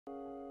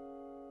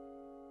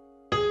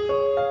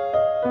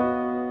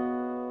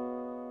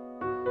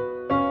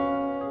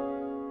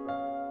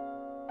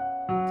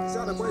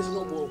The boys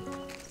no go.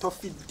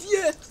 Toffee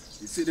dear.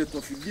 You say the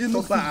toffee dear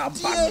no ba.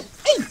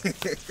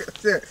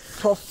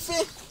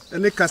 Toffee.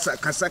 Ene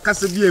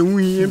kasa bi enwu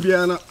yin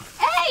bia na.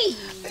 Hey.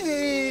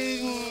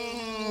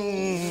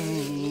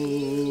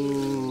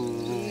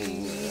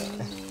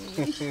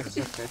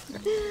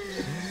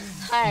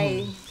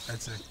 Hi.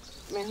 That's it.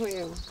 Me who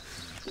you?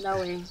 No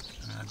way.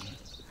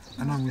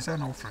 I know we say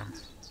no from.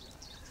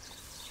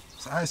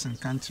 So Asem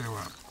country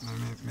wa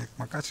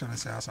me catch on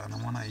say asa na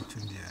mona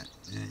itun dia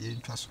ye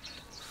ntwaso.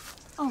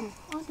 Oh,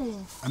 okay.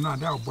 I know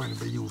that boy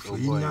be you for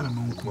you na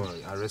no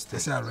boy arrested.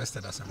 Say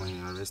arrested as a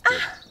man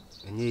arrested.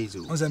 Enye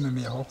izo. O say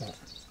me hoho.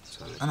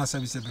 Ana say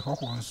be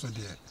hoho nso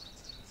there.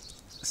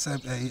 Say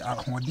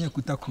ahoden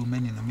akuta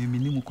krumani na me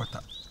nimu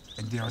kwata.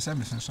 And there was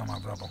some so my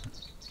brother.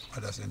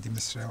 Others and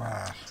Mr.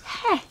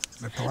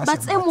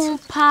 But emu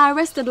pa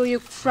arrested o you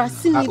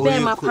frasi mi be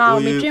ma pa o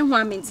me dwen ho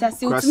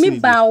amentiase o tumi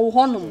ba wo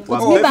honom o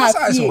tumi ba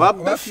tie wa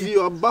ba fi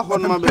oba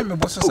honom be me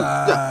boso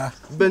sa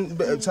ben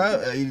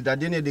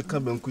dade ne de ka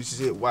banku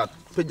si wa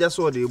peja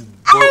so de bo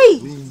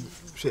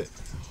hwe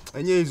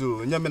anya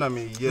izo nya me na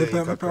me ye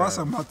pe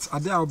wasa mat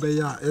ade a obe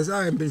ya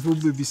eza en be fo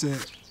be say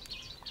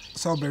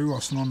so be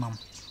was no nam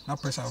na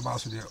pressure about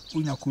so there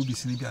unya ko bi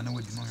sini bia na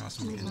wadi no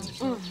yaso bi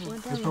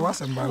enti pe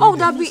wasa mba oh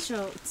that be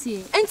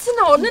enti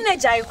na one na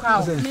jai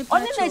kwa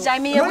one na jai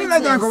me ye we na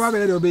jai ko ba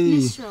be de obe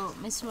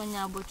Miss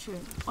Ronya Botru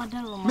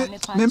order Roma me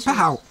pa me pa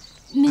how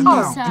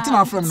enti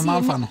na from na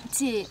man fa no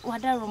ti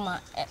order Roma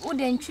wo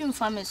de ntwi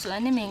mfa me so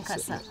ene me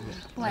nkasa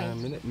why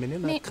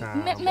me ka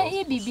me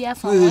ye bibia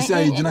fa we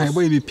say igina e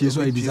boy be pie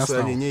so e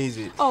disaster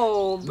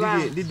oh bra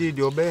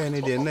di obe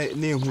ne de na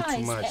ehu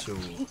too much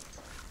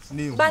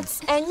but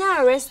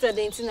enya arrested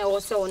until I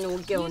was so no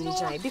girl ni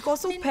jai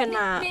because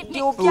opena the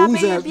obia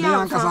be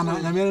na nkasa na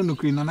ya mere no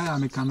kri na ya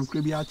meka no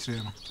kri bi a kire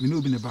no me no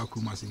obi ne ba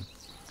ku masin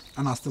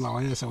ana still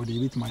away say we dey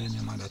bit my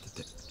nya ma that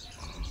tete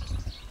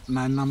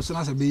na nam so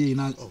na say be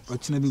na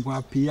ochina bi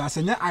kwa pi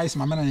asenya ice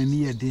ma na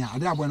ni ye den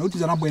ade abo na otu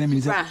na abo na mi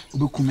say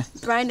obekume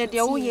Brian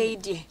de wo ye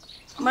die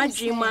my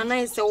dream and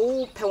I say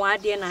oh pe wa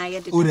de na aye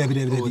de oh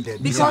de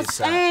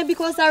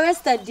because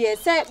arrested there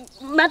say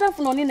matter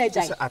for no ni na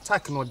jai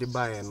attack no de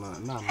buy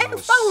na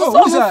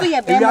oh so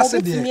ye be mo bi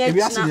ase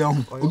de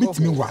ho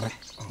obitimi ware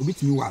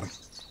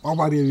o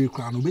ware ewe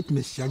kra no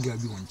obitimi hia girl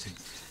bi won chen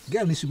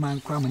girl ni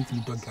suman kra man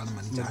timi dog girl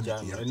man ja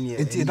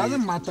it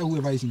doesn't matter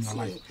whoever is in your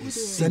life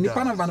say ni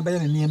pa na ba na ba ye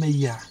na niam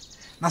ya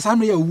na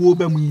samre ya wo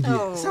ba mu yi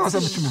say wasa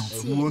metumi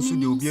wo nso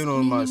de obi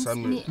no ma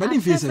samre me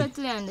din face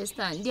perfectly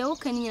understand they o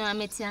kan nyina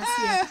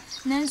metiase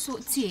na nso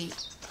tie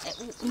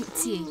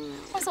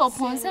so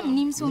upon some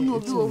nim so no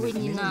bi owe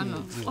nyina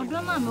no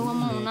odo ma me wo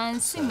ma na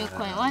nsi me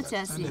kwan wati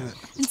ase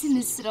nti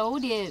ni sira wo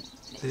de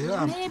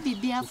me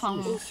bibia fa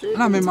ho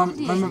na me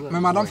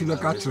madam fi be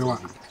ka kire wa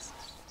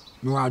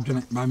me wa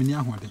adwene ma me ni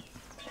ahode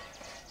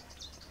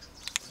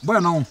boy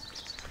no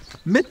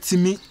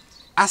metimi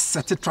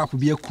asset trap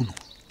bi akuno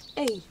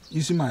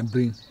using my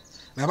brain.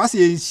 My boss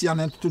is here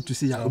to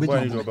see ya.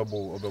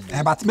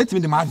 But met me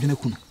the margin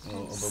kuno.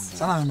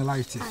 Sana me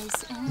like it.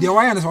 The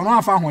wire is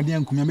one found one day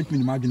and come meet me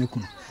the margin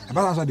kuno.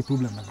 That's what the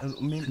problem.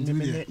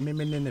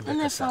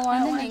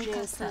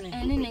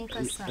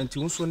 And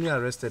you also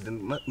arrested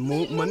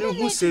money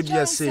who said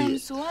yes say.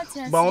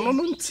 But on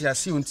no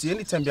tiasi unti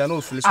anytime be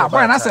no feel so.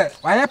 Boy na say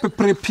why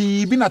prepare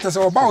bi na tese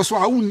oba so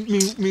a me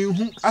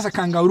as a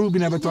kangaroo bi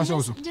na beto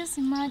so. Just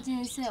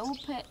imagine say o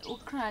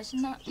crash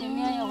na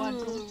me aye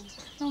wado.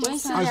 So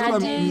was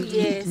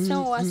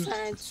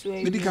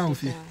I medical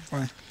fee.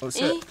 Why?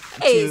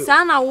 Hey,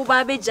 sana wo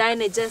ba be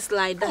join just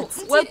like that.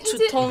 What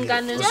to tonga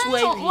and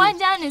swear. Why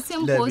down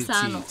simple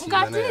sano.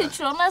 Got to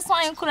try my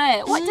sign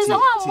cry. What is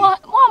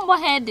one more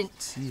heading?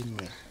 See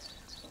me.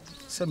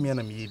 Some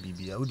yana me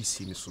bibi, I would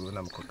see me so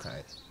na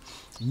mkokai.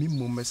 Me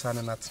mumme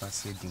sana na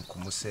translating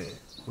komo say,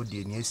 o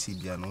de ni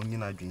asibia no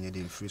nyina adwenye de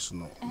mfiri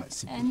no na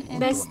sipi.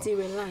 Best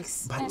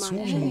relax. But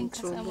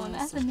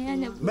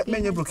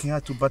menye broken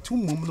heart to but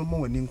mum no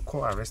mo wani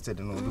nko arrested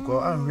no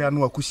because ahwea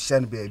no akuhia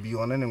no baby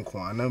on ne nko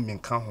ana me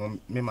nka ho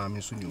me ma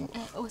me so ni wo.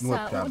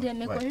 No de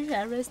me ko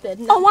arrested.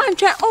 Oh one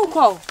try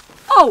call.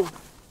 Oh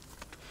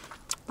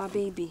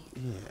baby.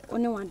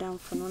 Only one down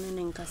for no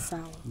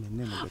nkasa.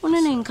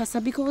 Only nkasa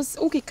because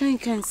okay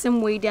can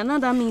same way there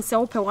another means say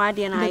open wide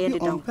and I head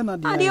down.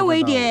 Ade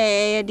way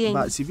there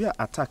but severe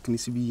attack ni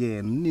sibi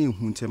ye na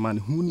ehu ntema ne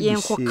hu ni ye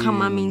nko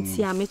kama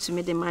minti a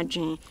metumi de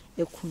madwen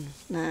ekunu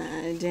na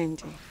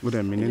dende. Wo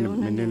da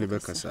menene be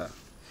kasa.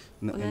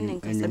 Na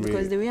nkasa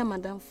because the way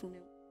madam funu.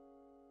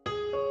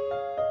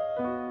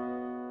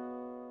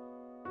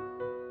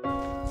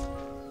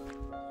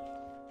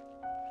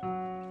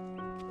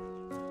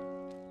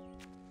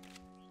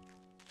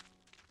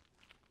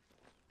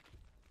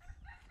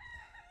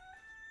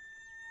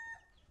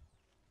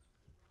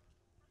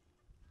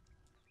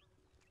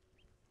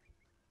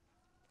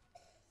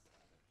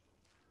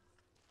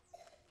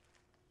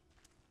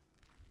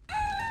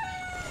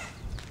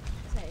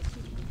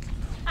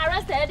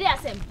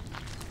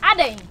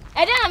 Adey.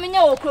 I don't mean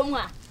your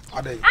crumwa.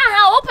 Adey.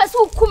 Aha, o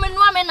pesu kum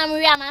no am na me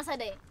wi anasa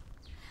dey.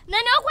 Na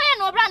no kwa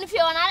no bra no fie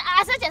on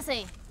asache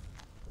say.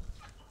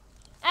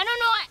 I don't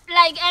know,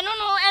 like I don't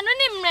know, I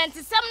don't rent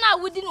some na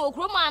wudi no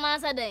kroma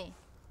anasa dey.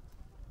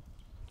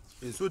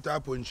 Enso ta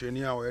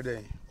poncheni a we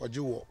dey. Oje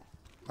wo.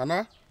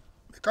 Ana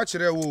me ka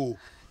kire wo.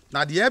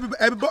 Na de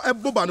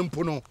eboba no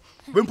mpo no.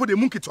 We mpo de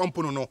munki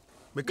tompo no.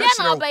 Me ka kire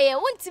wo. Ya na obaye,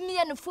 wontimi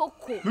ye no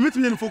foko. Me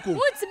metimi ye no foko.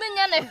 Wontimi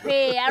nya na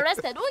hwe,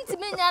 arrested.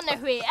 Wontimi nya na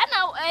hwe. Ana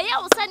ya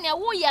wo sane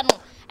wo ye no.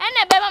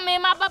 And beba me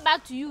ma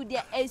back to you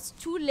there it's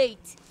too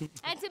late.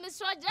 Enti me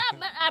so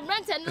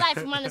abranten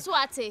life man so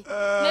ate. Me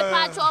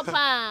pa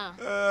chopa.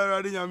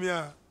 Radi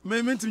nyamia.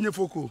 Me mentimi ye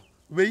foko.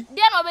 We.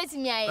 Dia no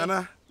betimi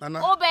aye.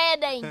 Nana. Obey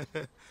den.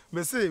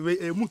 Me say we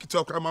munki to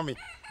akra mama me.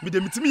 Me de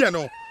metimi ye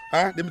no.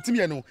 Ah, de metimi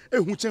ye no.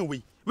 Ehu chen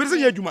we. We say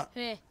ye adwuma.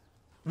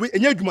 We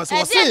enye adwuma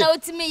so say.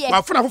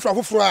 Wa funa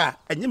foforo a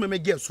enye me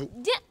ge so.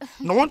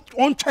 No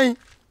on chen.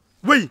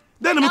 We.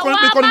 Then me kon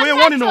we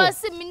want no. I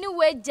say me ni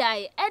we jai.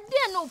 E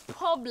dey no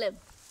problem.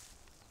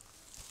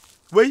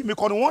 We me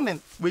kon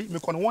warning. We me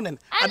kon warning.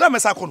 Adam me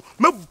sa kon.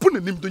 Me bu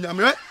nanim do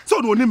nyame. So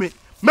no ni me.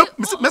 Me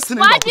sene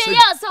ba ko say.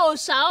 Wa dey so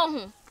sha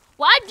ho.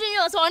 Wa dey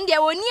so on dey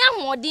oni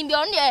ahodin bi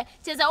on dey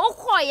che say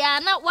ukoya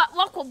na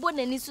wakobo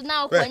nani so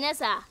na ukonya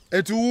sa.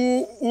 Etu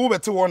wo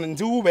bete warning.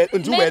 Etu wo be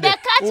dey.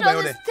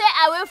 Stay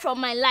away from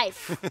my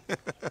life.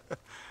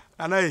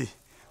 Anai,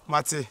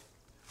 Mate.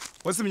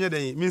 What's the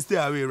meaning? Me stay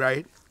away,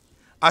 right?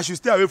 I should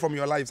stay away from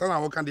your life. So I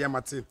walk on the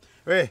Mate.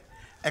 Hey,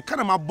 I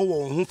can't my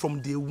bow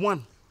from day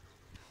one.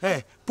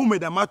 Hey, put me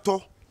the matter.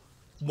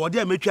 Body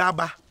I make you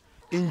aba.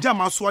 Inja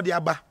my sword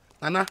aba.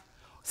 Nana.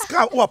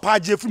 Scar or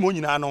paje from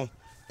money no.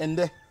 And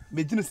then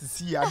me didn't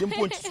see I didn't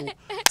point so.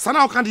 So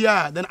now can't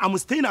then I'm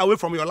staying away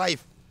from your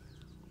life.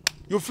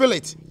 You feel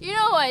it? You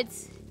know what?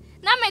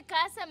 Now me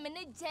casa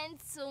many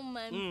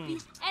gentlemen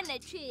and a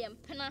tree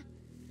and penna.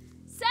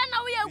 Sana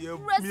we are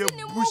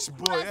bush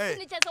boy.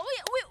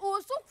 We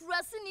also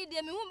crossing it.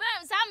 Me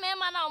some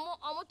man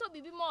almost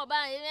be more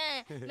by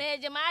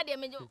Major Madia.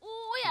 We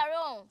are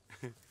wrong.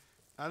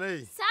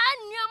 San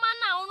new man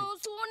now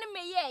so on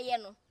me ye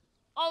no.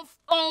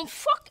 On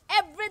fuck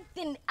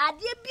everything. I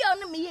did be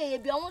on me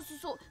be almost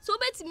so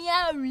bet me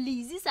I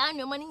release this and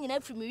your money in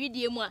every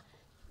medium.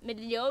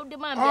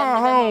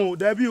 Oh,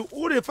 there be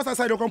all the first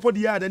side of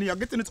company then you're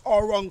getting it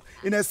all wrong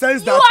in a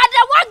sense that you are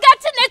the one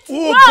getting it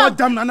wrong. Oh,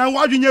 damn, Nana,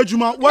 why do you need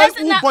Juma? Why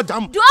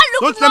damn? Do I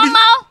look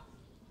normal?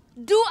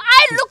 Do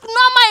I look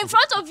normal in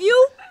front of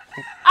you?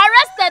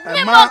 Arrested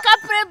me more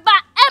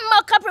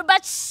capriba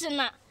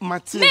china.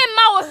 Me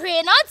ma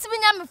we not to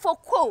me for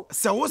co.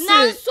 So what's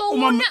it? So me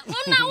ba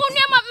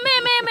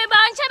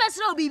nche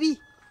be bibi.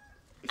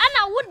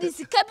 Ana would this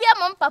kabia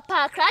mom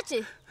papa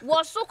cratchy.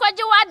 Was so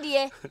kwaje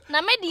wade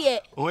na me de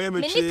me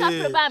ni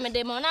capriba me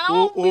de mo na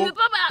bibi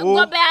papa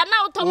go be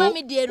na utoma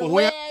me de ro.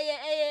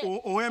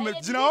 Oh, me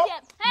jina. Oh,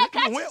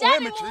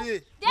 me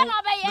tree.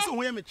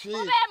 Oh, me tree.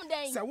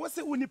 So what's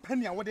it when you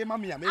penny and what they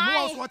mammy? Me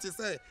more what you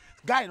say.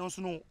 Guy don't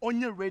know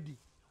on you ready.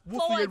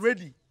 What you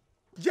ready?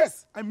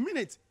 Yes, I mean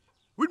it.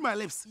 With my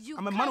lips.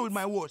 I'm a man with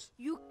my words.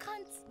 You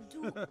can't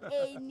do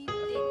anything.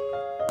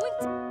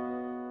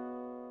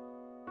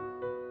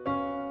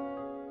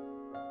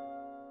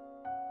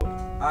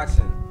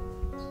 Action.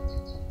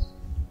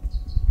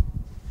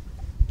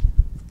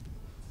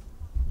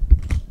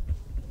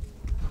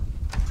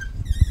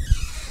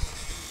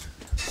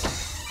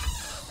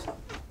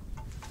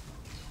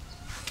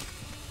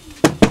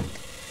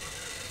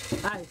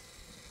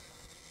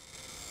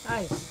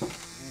 Hi.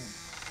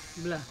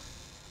 Blah.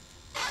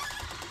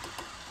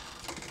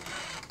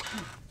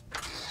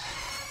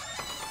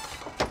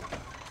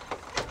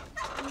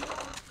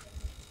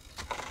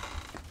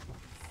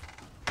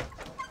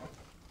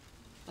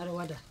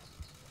 Arawada.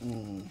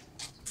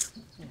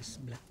 Yes,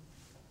 blah.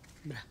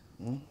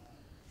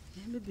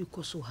 Maybe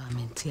because so ha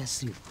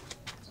mentiasi.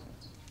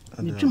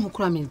 Me twu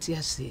mukura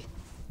mentiasi.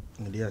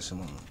 Ndi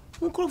asema.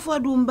 Mukrofo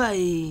adumba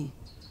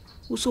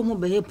Uso mo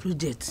be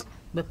project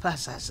be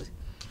passase.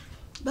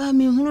 Ba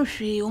me hunu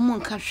hwe o mo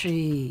nka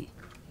hwe.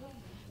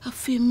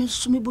 Afi me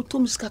so me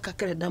botom ska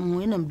kakere da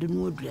mo enam de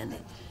no aduane.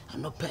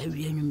 Anopa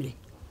awie anwumre.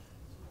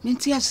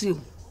 Mentiasi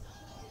o.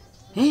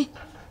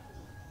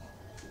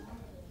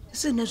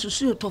 Se na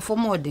susu to for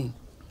modern.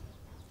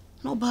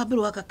 No ba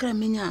bere wa kakra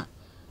menya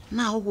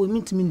na ho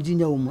mitimi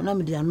ndinya wo mo na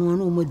me de ano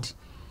na o madi.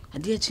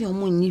 Ade achi o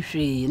mo nyi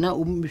hwe na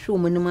o hwe o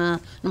mo na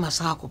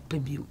masa akoppa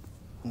biu.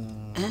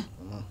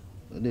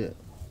 Ade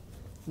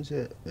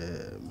nse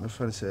me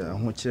fa se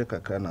ahochire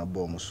kakra na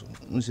bom so.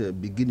 Nse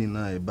beginning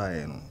na e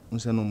bae no.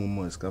 Nse no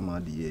mo ska ma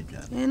de ye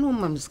adwan. No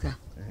mamska.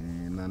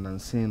 Na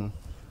nansen no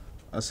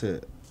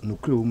ase no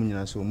kure wo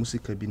nyina se o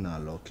musika bi na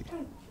lock.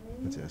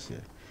 Nti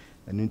ase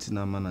enu nti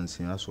na ma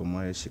nansen aso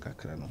mo ye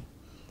shikakra no.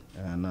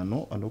 Na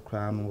no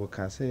alokra no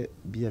ka se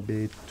bia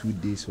be 2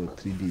 days or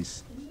 3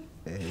 days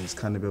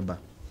ska ne beba.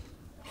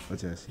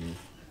 What I say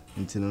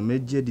nti no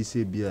meje di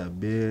se bia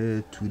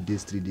be 2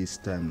 days 3 days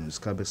time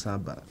ska be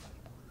saba.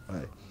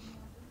 Right.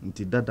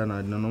 Nti dada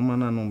na no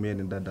mana no me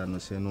dada no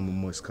se no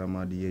mo ska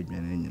ma de ye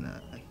adwane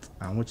nyina.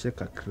 aho che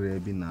kakra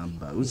bi na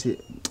ba wo se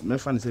me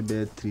fa ne se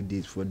be 3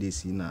 days 4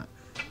 days na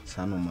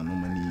sano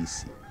mani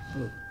isi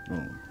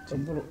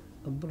abro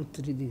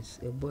 3 days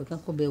e boy kan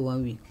ko be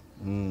 1 week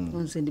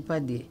on se di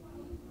pade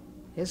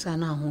esa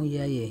na ho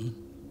ya ye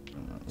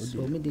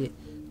so me de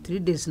 3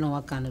 days na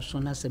waka na so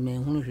na se me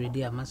hunu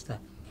hwede a master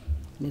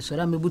me so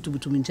ra me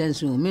butu mi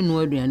chance o me no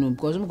aduane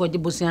because me ko je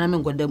bosia na me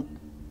nkodam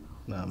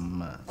na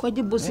ma ko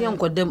je bosia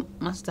nkodam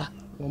master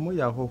wo mo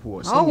ya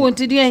hoho so wo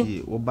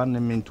ntidi wo ba ne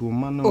mentu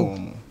ma no wo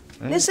mo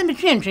lese me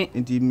twentwe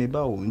nti me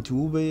ba wo nti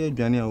wo be ye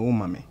aduane a wo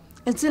ma me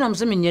nti na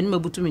mse me nyane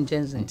mabutu mi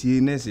chance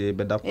nti ne se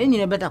be da ko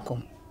enyine be da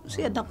kom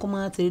so ye da kom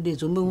a 3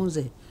 days o me hu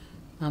ze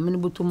amene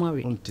butu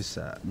mawe nti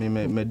sa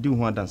me di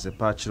ho adanse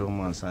pa kire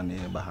mo ansa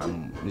ne ba ha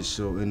no me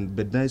so en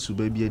bedai su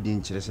ba bi adi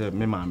nkire se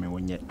me ma me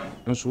wonye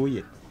nso wo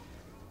ye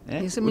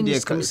yese me ni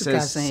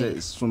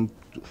se sun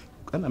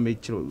kana me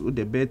kire o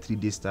de be 3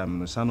 days time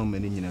no sano me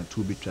nyina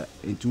tu bi twa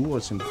nti wo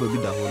simple bi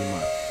da ho no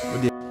ma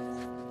o de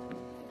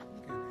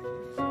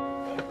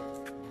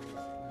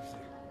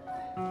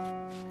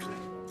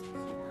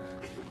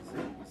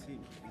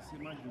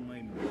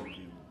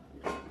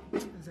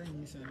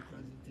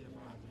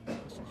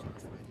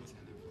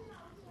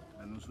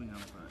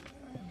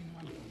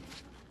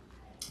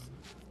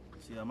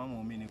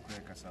mama mi ni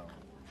kure kasa o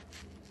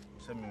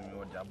se mi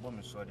o de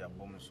abom so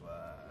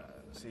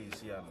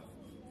se ya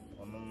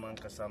no man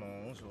kasa no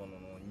nso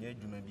no nya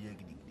adwuma bi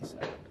agidi sa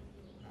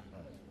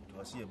to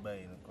asi e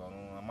bai no ko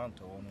no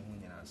amanto wo mu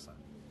nyina asa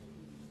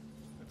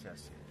o ti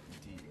ase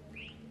ti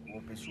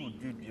wo pesu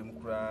dwedwem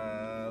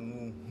kura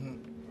no hu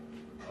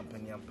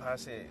ompaniam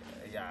passe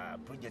ya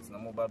project na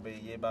mo ba be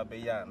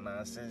ya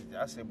na se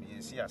ase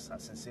bi si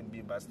asase se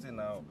bi ba still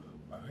na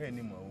ahwe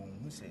ni mo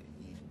hu se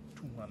yi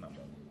tu ho na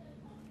mo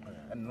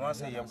no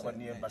ase ye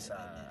kwani basa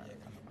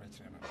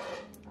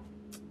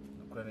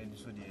no ni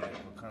so de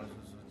ko kan so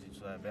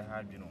so be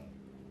ha dwino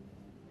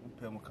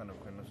upe mo kan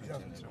ko no so je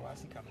wa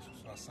si kan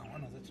so asan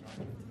one of the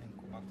children didn't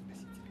go back to the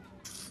city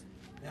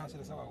ya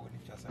se sa wa woni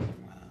chasa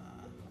ma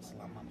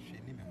salama she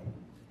ni me I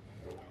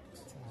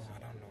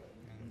don't know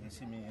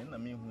isi mi na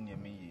me hu ne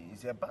me yi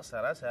isi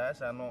pasara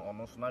sa no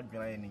ono so na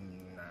dwena ye ni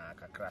na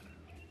kakra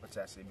what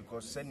I say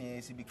because seni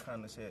isi bi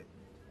kan say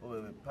o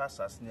be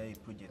pasas na e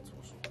project so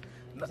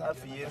na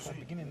afie so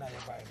beginning na ya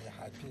ba ya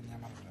ha twe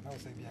nyama na o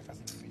say bi aka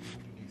se bi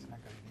do this na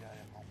ka bi ya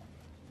mama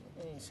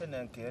seni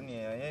nke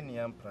ne ya ni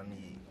am plan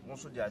yi mo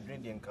so de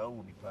adwen de nka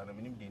wo bi pa na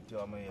menim de nti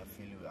o ma ya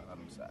feel we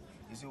am sa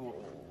isi o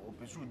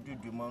pesu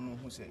dudu ma no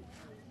hu say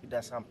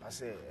ida sam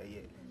passe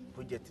ye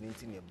project ni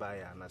nti ne ba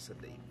ya na se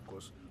dey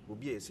because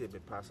obi e say be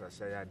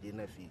pasas ya de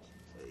na fi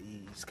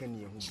scan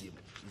ye hu bi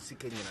isi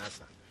kan nyina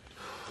asa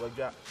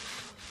wajwa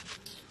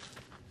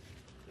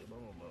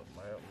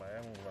my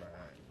own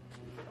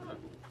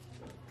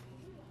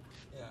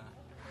yeah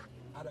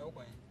ada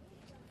open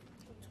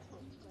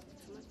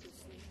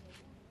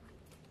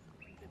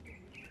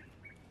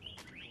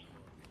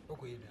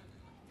okay then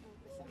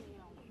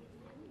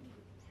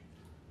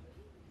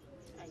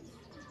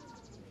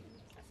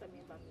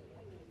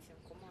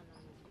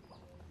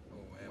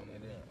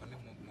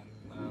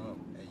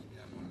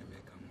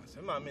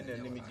ma me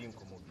na me di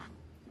nkomo bi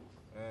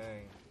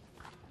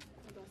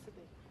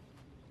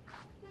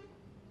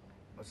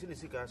osile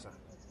sikasa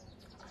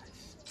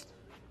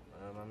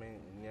mama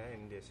nya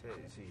ende se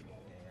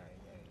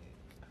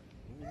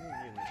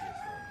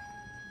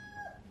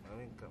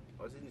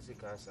osile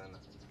sikasa na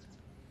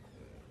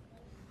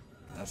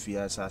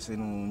afia asase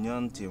no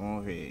nyante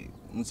ho hwe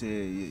nse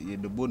ye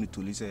de boni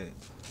toli se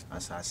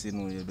asase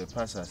no ye be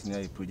pass as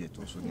na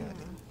project so ni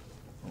ade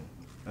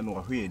anu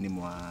ahwe ni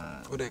mo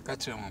a o de ka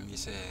kire mo mi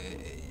se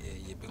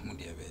ye be hu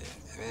de be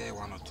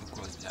 1 or 2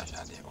 close ja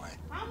sha de why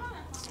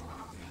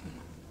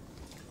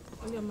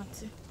Olha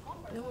mate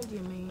na ho de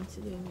me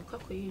nti de me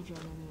kwakọ ye dwa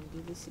no mo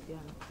de besi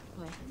bia no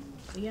why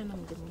ye na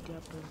mo de mo dia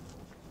pro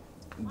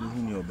bi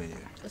hu ni obeye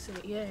so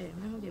yeah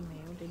me ho de me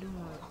o de do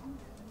mo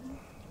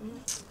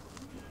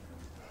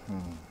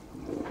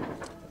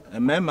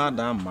emema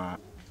da ma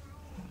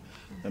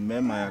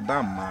emema ya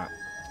da ma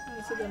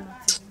so de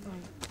mate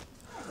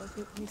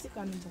ni se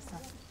kan besa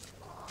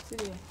so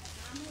de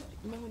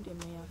me ho de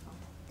me ya fa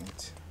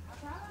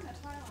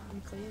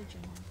ni ka ye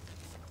dwa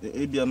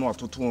ebia no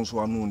atoto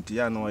nso anu nti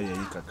ya na wa ye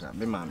kakra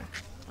me ma me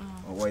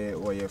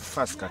woye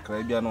fast kakra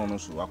ebia no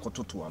nso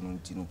akototo anu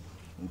nti no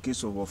in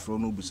case of ofro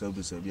no busa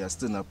bia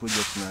still na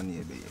project na na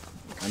ebe ye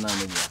ana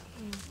me bia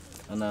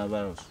ana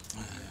virus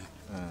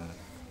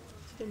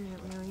me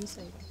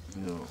inside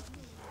no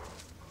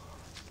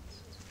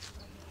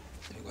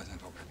because I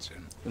talk to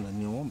him na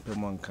ni won pe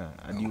monka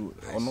adi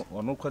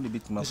ono kwa de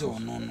bitima so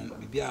no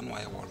bibia no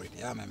I worried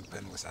ya me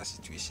pen was a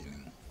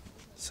situation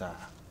sa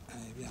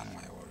bibia no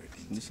I worried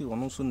ni si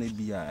ono so na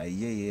bia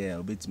ayeye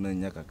obetima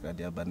nya kakra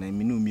de aba na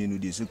minu mienu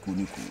de se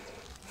koniku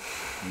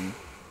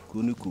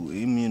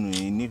eminu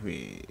ni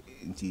hwe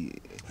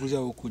nti uja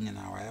okunya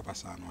na wa ya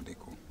basa no de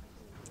ko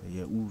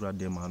ye ura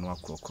de ma no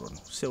akrokro no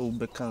se wo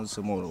be kan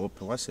se mo wo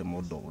pe wa se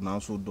mo do na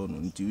so do no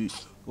nti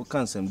wo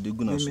kan se de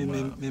gu na so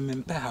me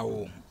mpe ha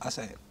wo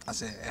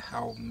ase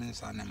how me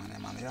sa ne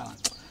ma ya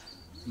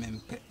me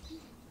mpe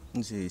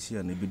nse si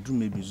ana be drum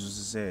bi so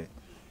se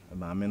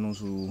ba me no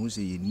so hu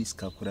se ye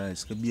niska kura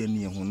ska bia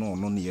ni ho no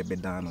no ne ye be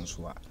dan no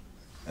so a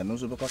eno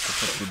so be kwa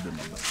ko problem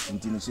ba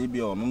nti no se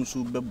bia ono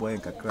so be boy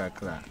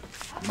kakra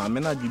ma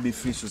me na be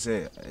free so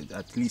se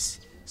at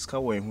least ska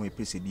wo ho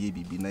epese die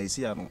bibi na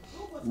isi ano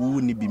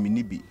wo ni bi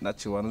mi bi na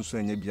chewa no so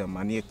anya bia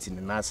ma na eti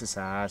na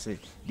asesa se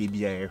de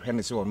bia ehwe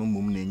ne se ono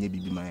mom na anya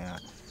bibi ma ya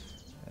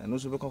eno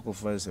so be kwa ko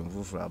fa se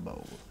mfufura ba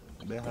wo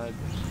be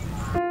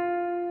ha